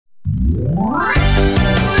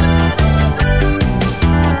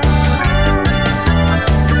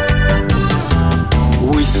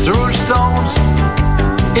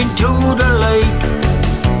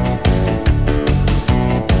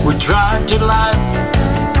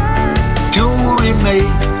remake.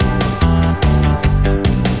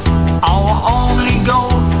 Our only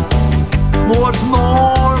goal was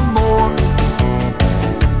more and more.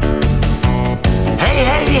 Hey,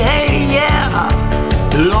 hey, hey, yeah,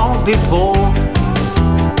 long before.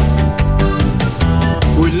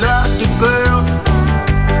 We loved the girl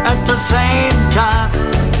at the same time.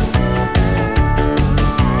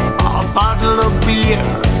 A bottle of beer,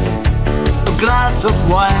 a glass of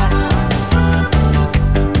wine.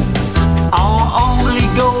 Our only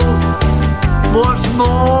goal was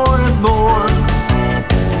more and more.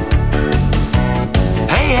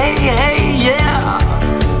 Hey, hey, hey, yeah,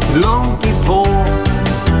 long before.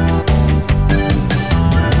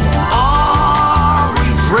 Are we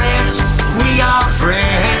friends? We are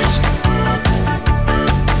friends.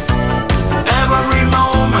 Every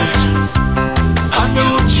moment a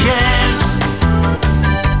new chance.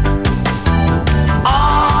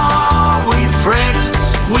 Are we friends?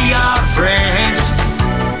 We are friends.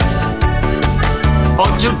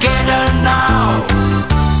 All together now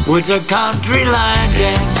with a country line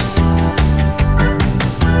dance.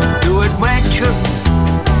 To adventure,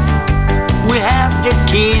 we have the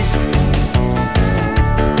keys.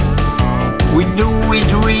 We knew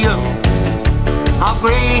it's real, how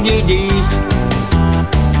great it is.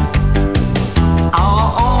 Our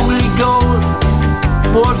only goal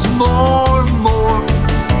was more and more.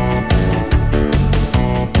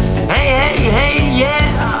 Hey, hey, hey, yeah,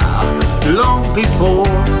 long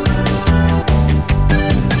before.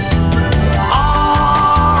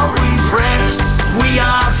 Are we friends? We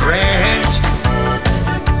are friends.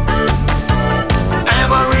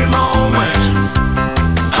 Every moment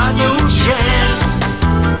a new chance.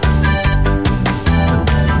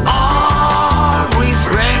 Are we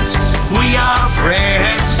friends? We are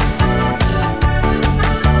friends.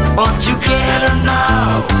 All together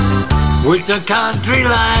now with the country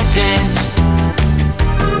line dance.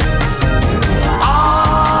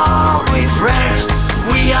 Are we friends?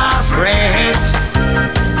 We are friends.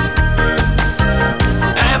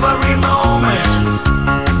 Every moment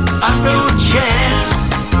a new chance.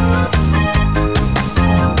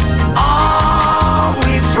 Are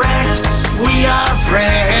we friends? We are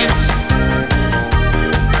friends.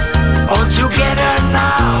 All together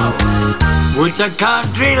now with the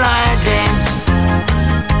country line dance.